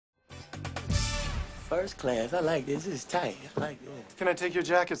first class. I like this. This is tight. I like this. Can I take your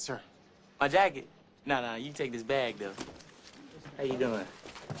jacket, sir? My jacket? No, you take this bag, though. How you doing?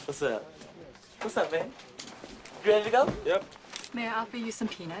 What's up? What's up, man? You ready to go? Yep. May I offer you some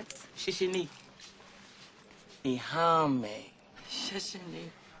peanuts? Shishini. Nihame. Shishini.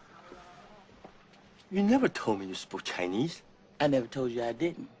 You never told me you spoke Chinese. I never told you I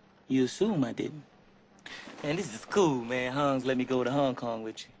didn't. You assume I didn't. Man, this is cool, man. Hung's let me go to Hong Kong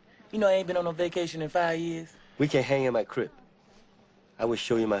with you. You know I ain't been on no vacation in 5 years. We can hang in my crib. I will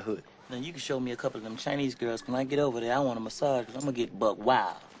show you my hood. Now, you can show me a couple of them Chinese girls. When I get over there, I want a massage, because I'm going to get buck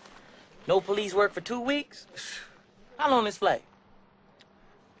wild. No police work for 2 weeks? How long this flight?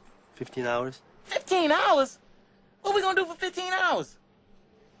 15 hours. 15 hours? What we going to do for 15 hours?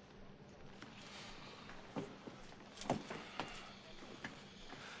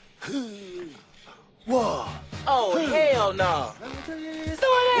 Whoa! Oh, hell no.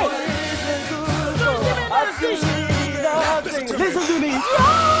 Listen to me.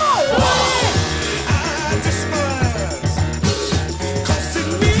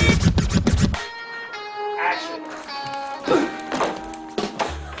 Action.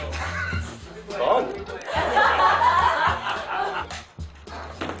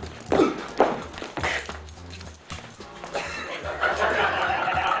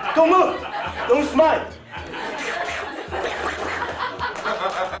 Don't move. Don't smile.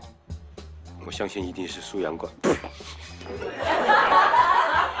 我相信一定是素阳馆。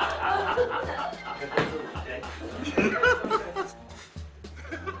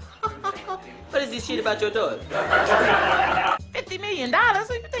 What is this shit about your daughter? $50 million?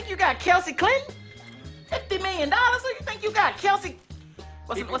 So you think you got Kelsey Clinton? $50 million? So you think you got Kelsey?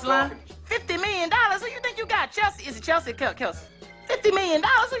 What's the line? $50 million? So you think you got Chelsea? Is it Chelsea or Kelsey? $50 million?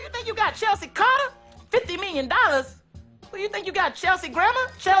 So you think you got Chelsea Carter? $50 million? So you think you got Chelsea Grammer?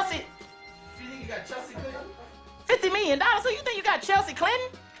 Chelsea? You think you got Chelsea Clinton? $50 million? So you think you got Chelsea Clinton?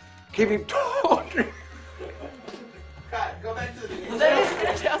 Keep him talking. Go back to the... Was that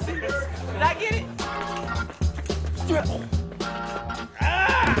it? Chelsea? Did I get it?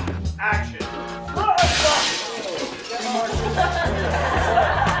 Action.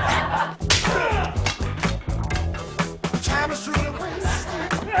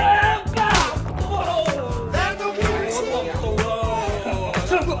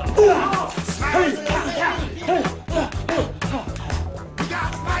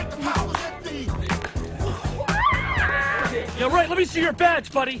 Yeah, right, let me see your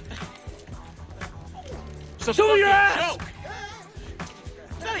badge, buddy. So show me your ass!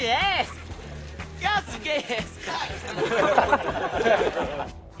 Show your ass! Y'all some gay ass.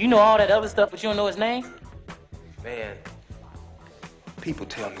 You know all that other stuff, but you don't know his name? Man, people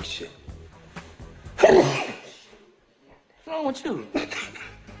tell me shit. What's wrong with you?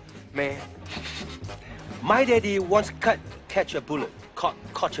 Man, my daddy once catch a bullet.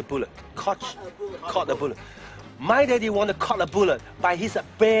 Caught a bullet. Caught a bullet. My daddy want to caught a bullet by his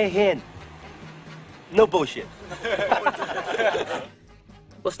bare hand. No bullshit.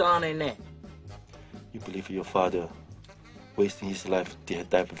 What's the honor in that? You believe your father wasting his life to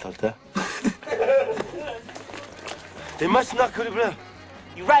die without that? They must not could have.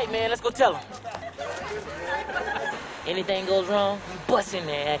 You right, man. Let's go tell him. Anything goes wrong, you bust in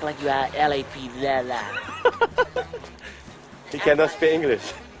there and act like you out LAP, la. He cannot speak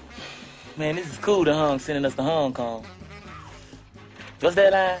English. Man, this is cool, the Hung sending us to Hong Kong. What's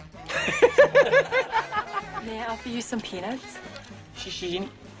that line? May I offer you some peanuts? Shishini.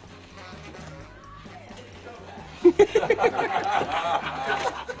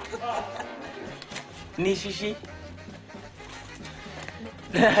 Nishishi.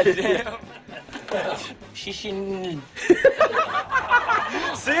 Damn. Shishin.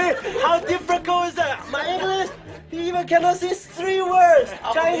 See? How difficult is that? My English, he even cannot say 3 words.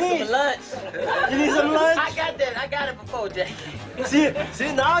 Chinese. Some lunch. You need some lunch? I got that. I got it before, Jackie.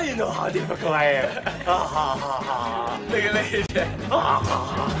 See, now you know how difficult I am. Look at me, Jack.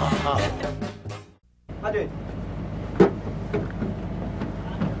 How do it?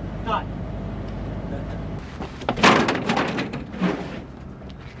 Cut.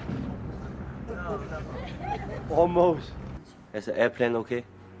 Almost. As an airplane, okay?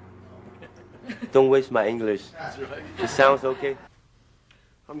 Don't waste my English. That's right. It sounds okay?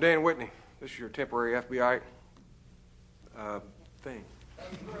 I'm Dan Whitney. This is your temporary FBI thing.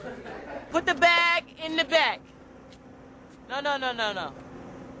 Put the bag in the back. No.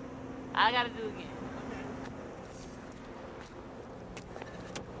 I gotta do it again.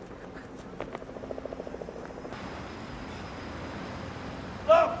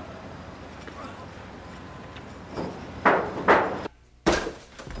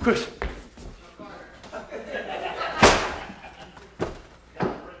 Chris,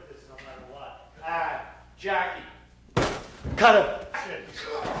 Cut it.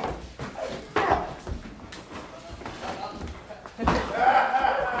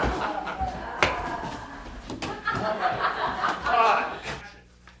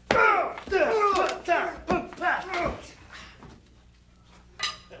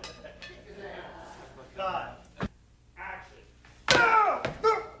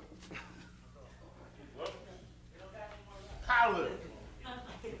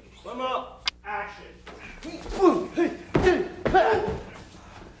 One more. Action.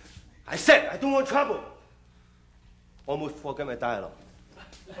 I said I don't want trouble. Almost forget my dialogue.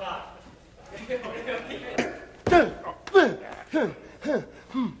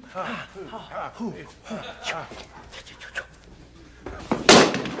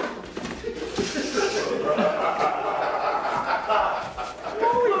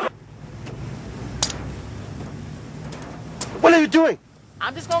 What are you doing?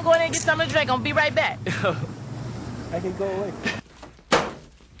 I'm just gonna go in there and get something to drink. I'm gonna be right back. I can go away. How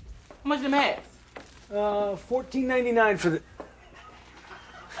much them hats? $14.99 for the.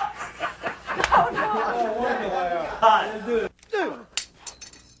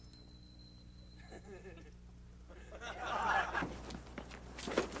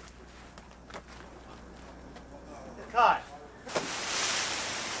 Cut.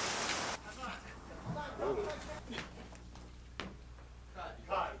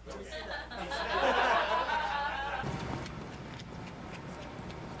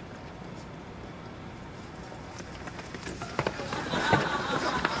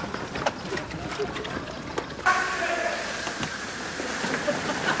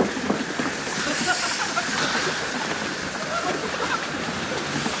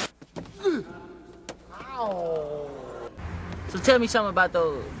 So tell me something about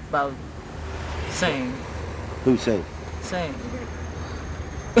saying. Who's saying? Saying.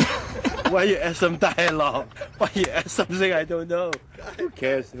 Why you add some dialogue? Why you add something I don't know? Who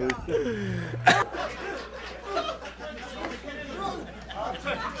cares? Who's saying?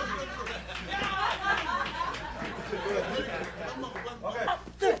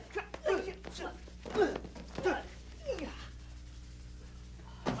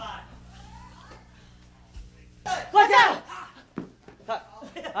 What's up?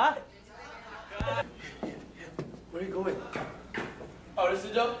 Huh? Where are you going? Oh, this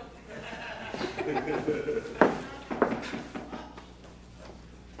is a joke?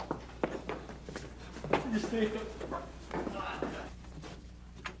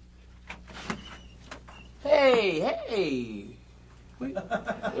 Hey.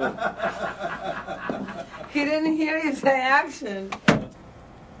 He didn't hear you say action.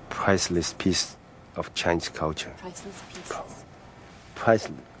 Priceless piece of Chinese culture. Priceless pieces.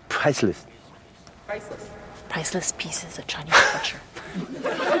 Priceless. Priceless pieces of Chinese culture.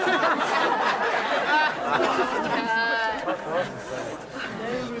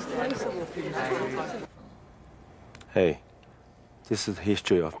 Hey, this is the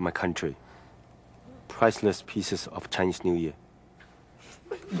history of my country. Priceless pieces of Chinese New Year.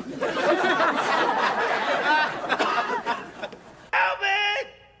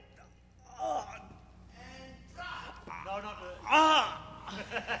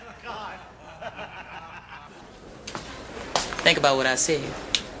 Think about what I said.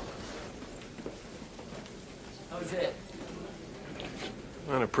 How's it?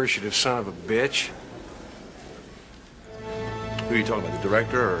 Unappreciative son of a bitch. Who are you talking about, the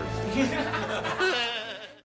director or?